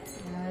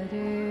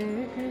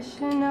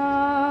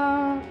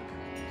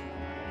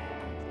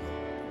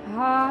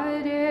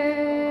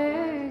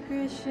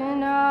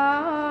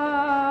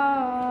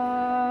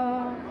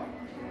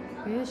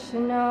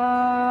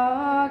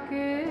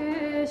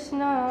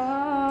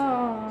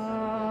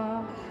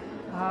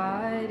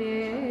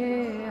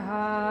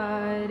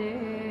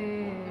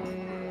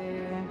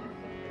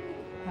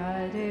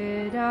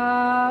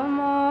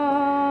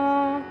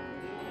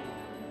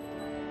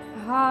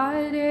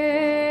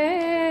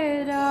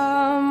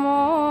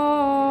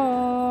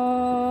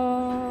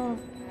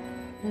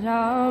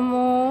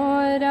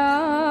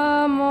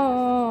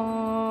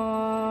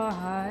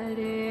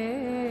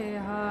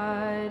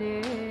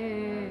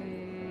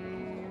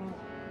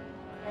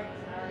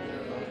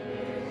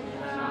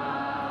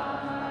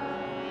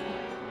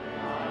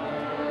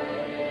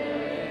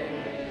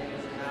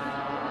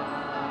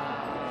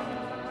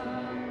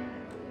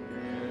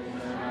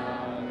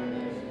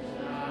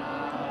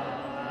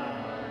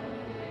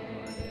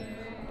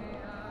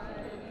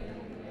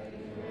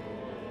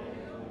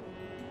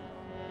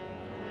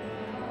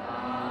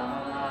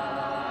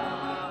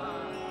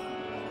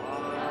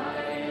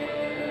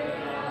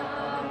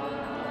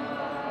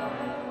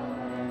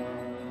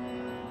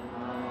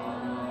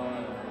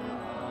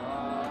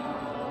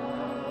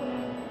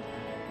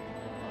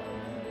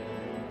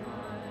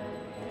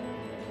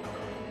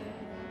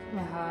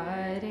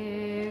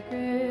Hare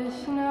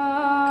Krishna,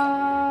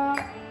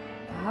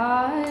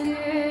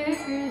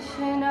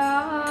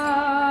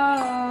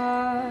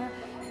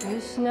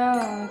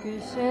 Krishna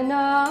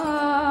Krishna,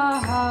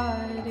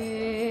 Hare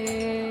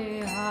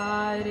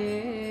Hare,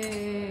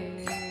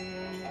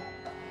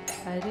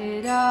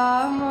 Hare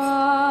Rama,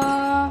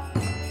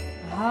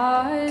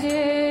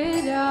 Hare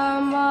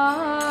Rama,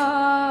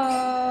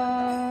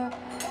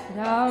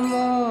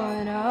 Rama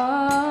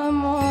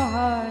Rama,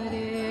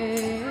 Hare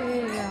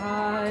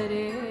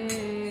Hare.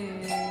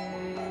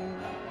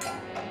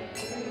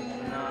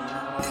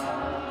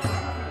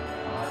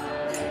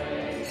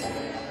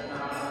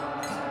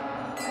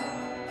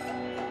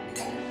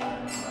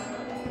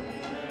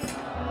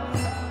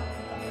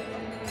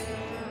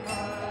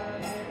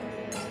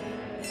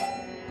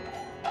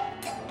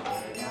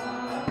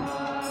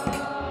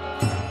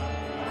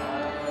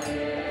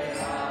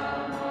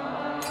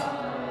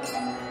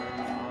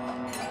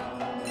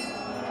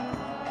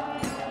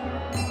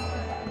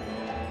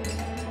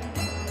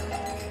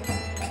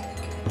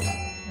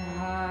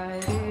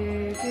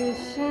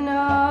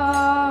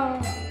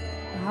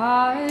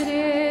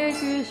 Hare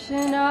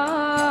Krishna,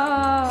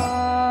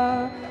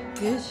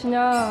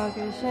 Krishna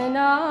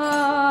Krishna,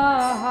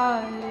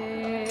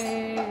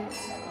 Hare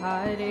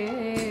Hare,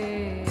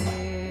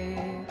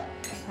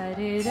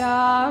 Hare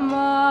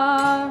Rama,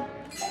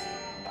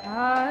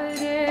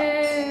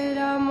 Hare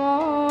Rama,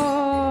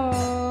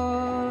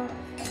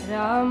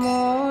 Rama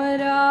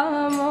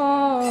Rama,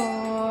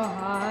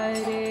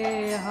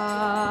 Hare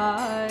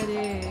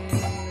Hare.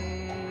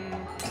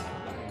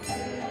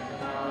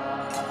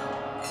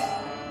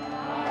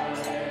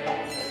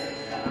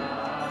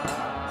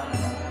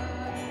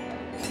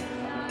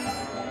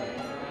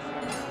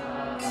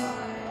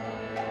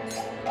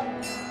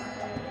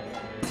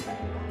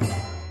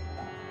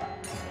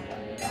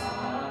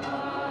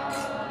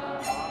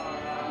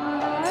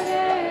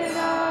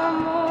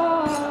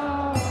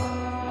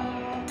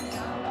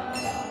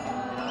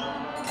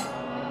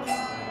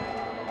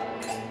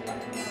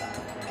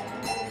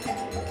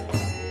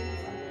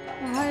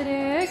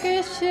 Hare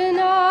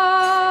Krishna,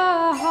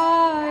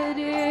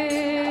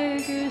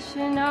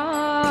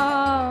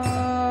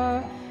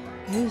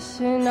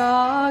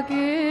 Krishna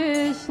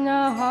Krishna,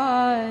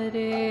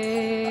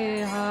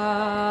 Hare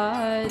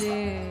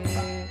Hare,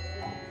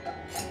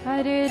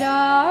 Hare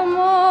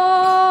Rama,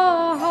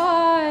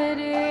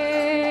 Hare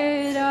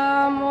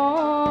Rama,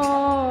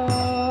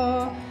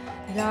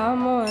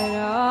 Rama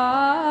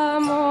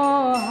Rama,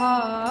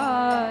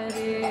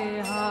 Hare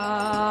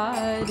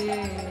Hare.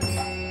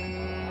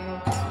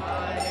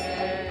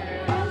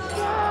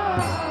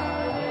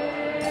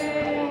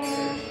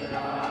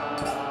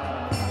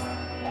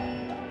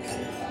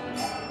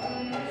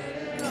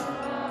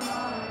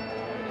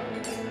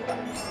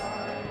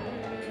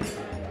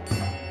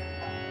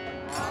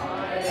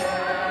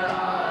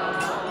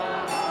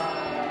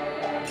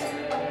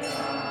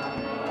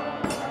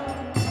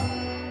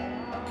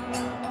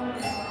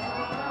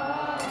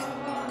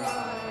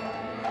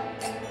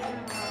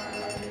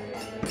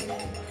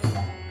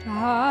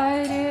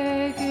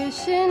 Hare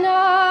Krishna,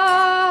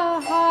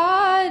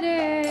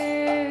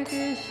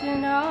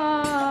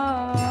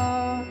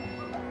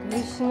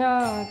 Krishna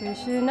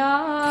Krishna,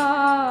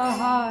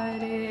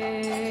 Hare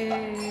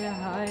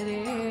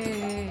Hare,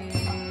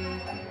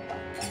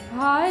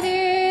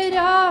 Hare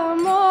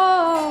Rama,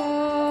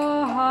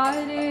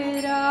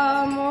 Hare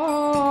Rama,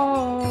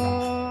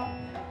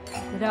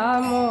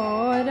 Rama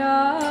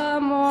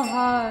Rama,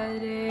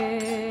 Hare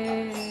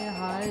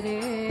Hare.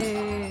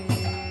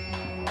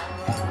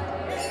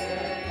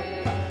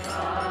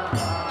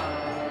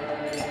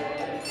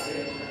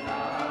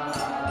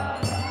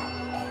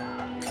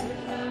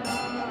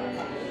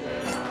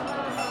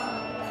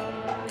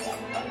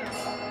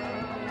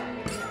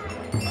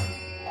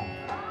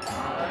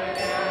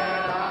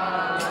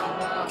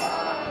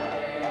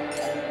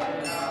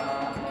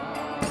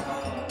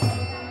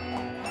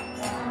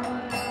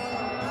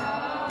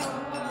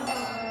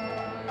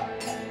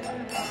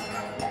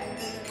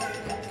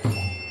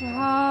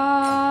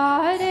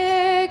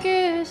 Hare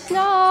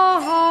Krishna,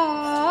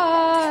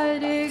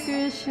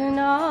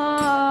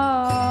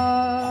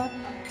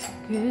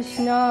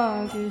 Krishna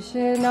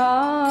Krishna,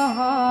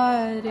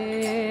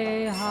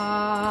 Hare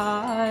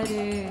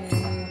Hare,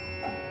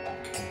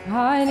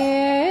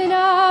 Hare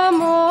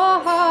Rama,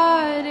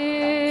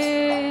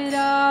 Hare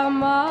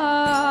Rama,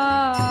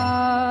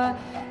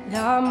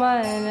 Rama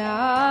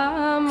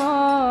Rama,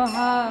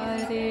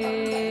 Hare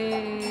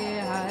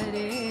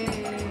Hare.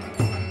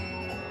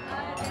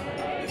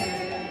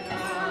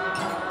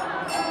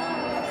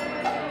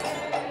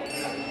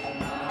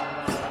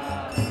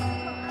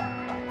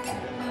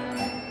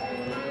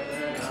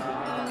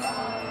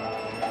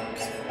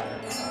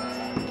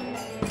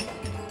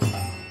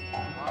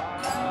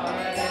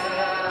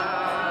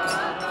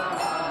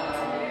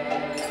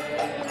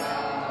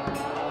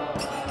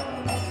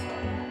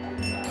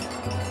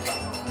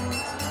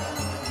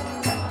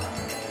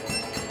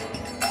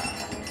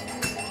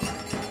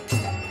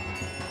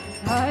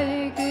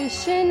 Hare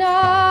Krishna,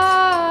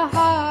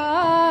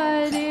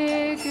 Hare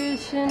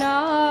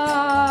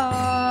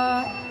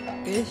Krishna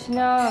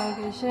Krishna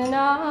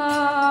Krishna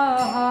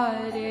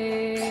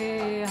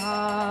Hare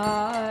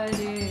Hare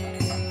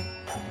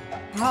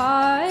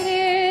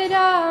Hare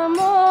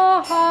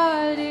Rama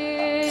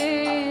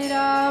Hare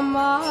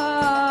Rama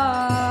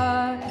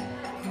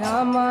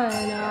Rama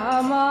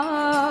Rama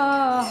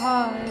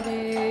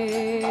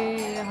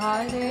Hare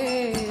Hare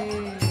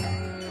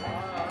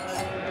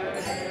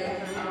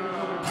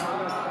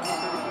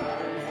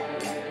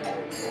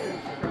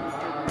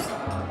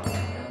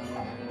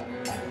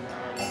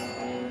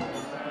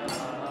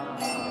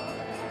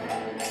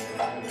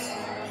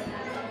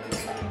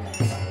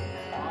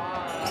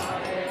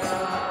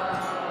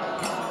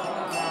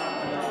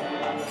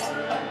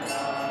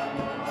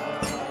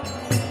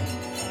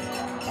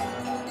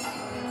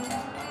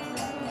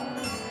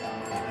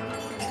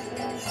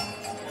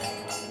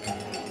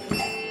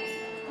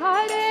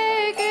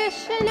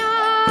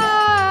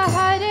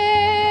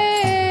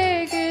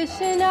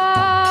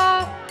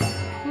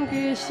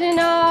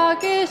Krishna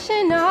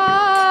Krishna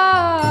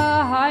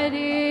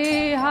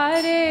Hare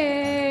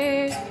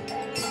Hare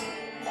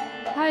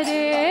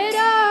Hare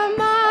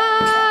Rama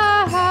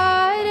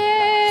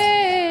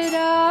Hare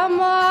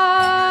Rama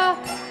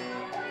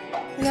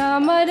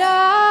Rama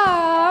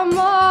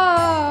Rama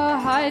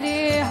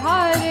Hare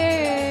Hare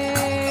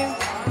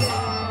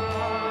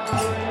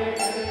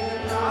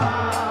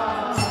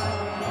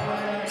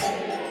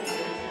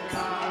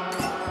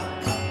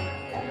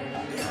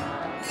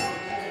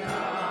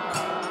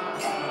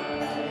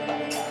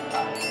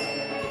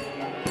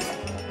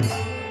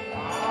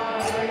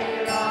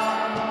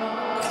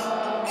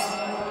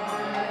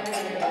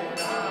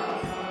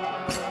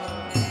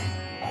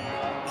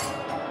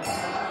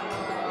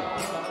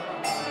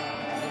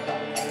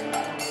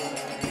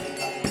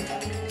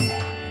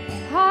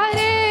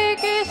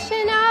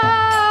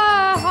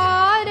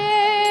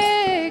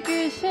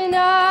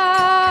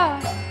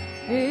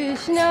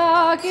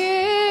Krishna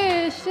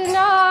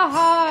Krishna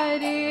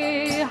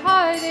Hare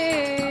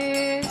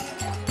Hare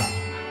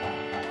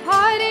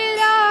Hare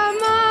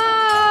Rama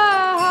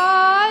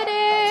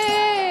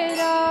Hare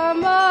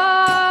Rama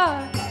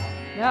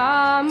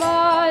Rama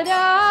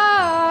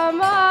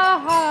Rama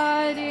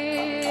Hare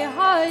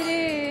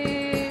Hare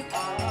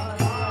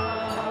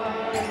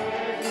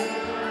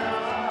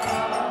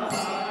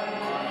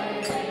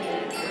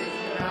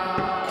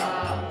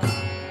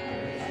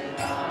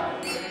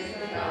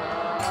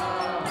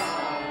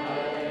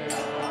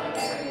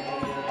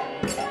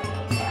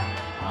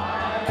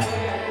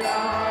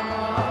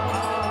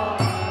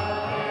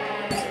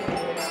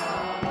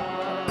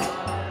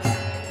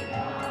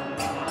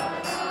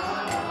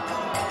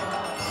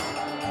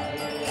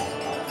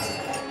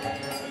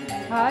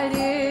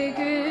Hare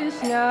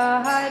Krishna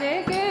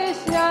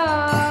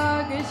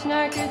Krishna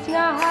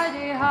Krishna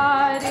Hare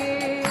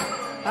Hare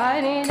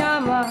Hare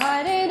Rama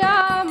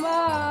Rama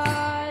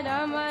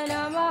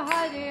Rama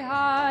Hare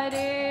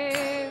Hare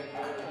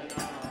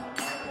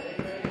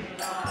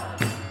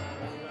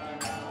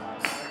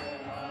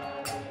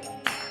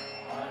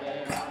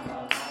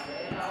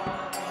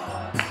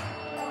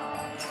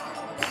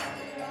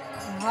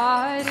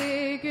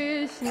Hare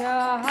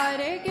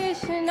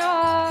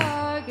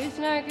Krishna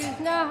Krishna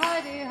Krishna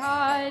Hare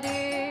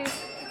Hare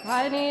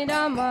Hare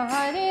Rama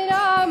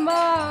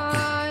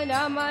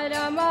Rama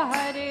Rama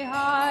Hare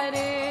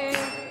Hare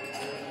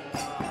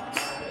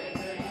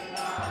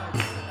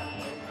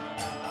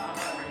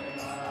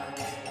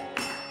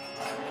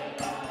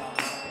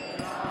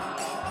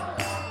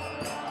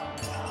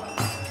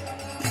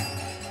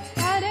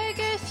Hare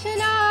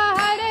Krishna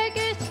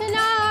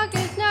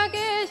Krishna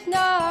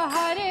Krishna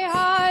Hare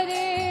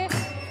Hare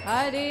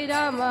Hare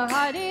Rama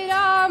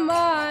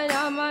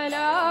Rama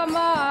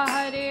Rama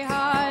Hare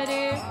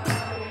Hare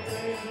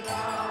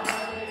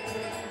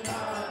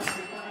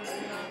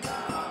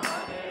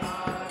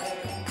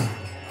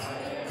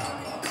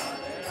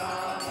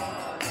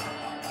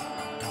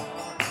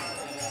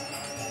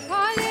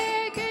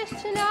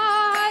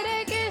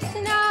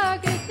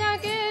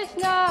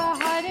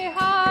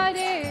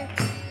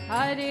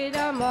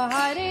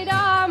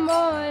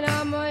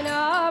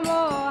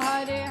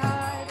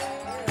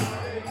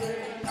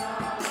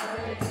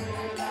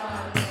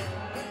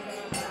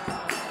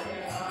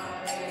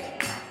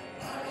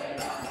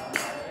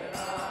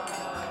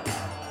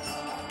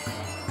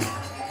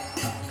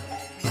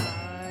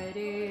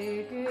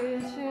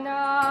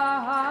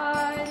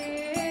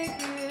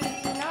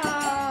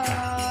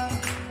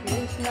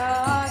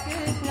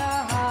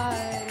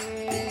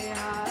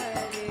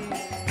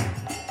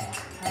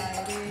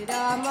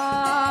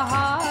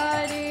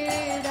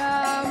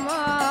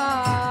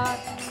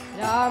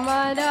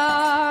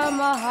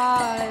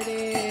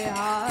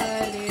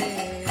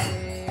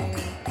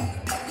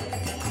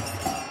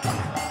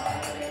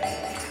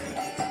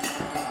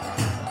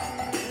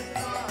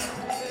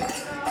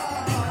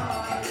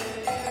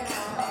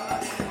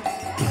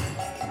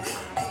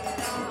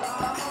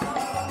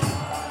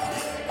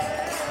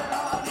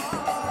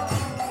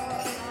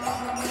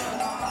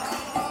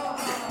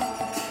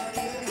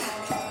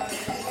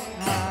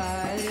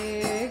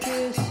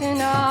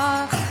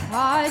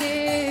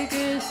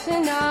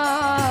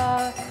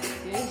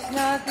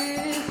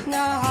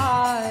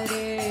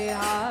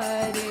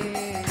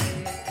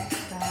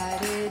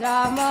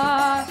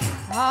Rama,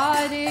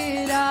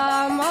 Hare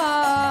Rama,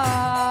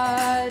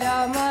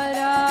 Rama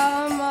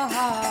Rama,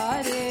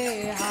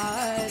 Hare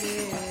Hare.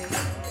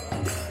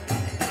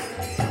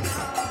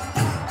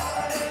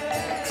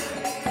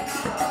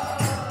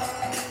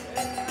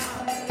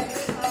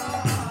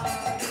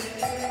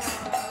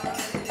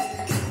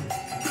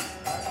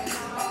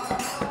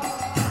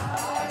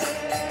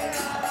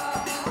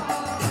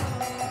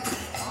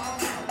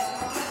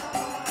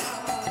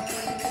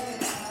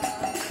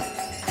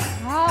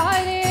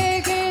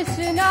 Hare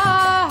Krishna,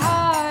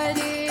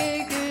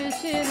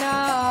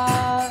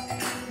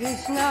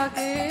 Krishna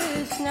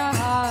Krishna,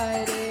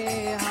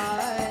 Hare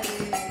Hare,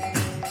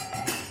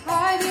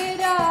 Hare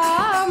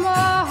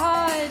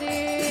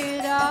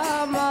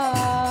Rama,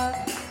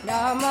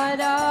 Rama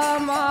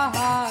Rama,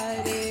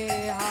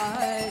 Hare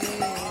Hare.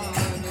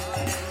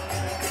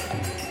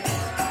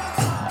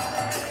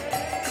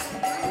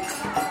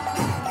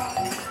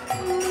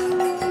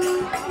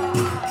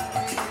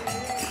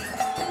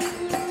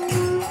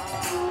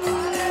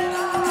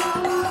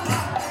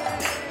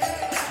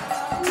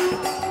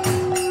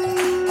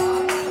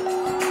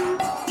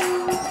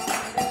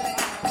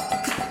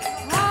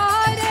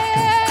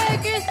 Hare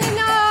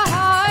Krishna,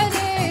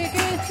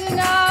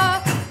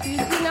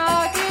 Krishna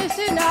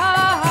Krishna,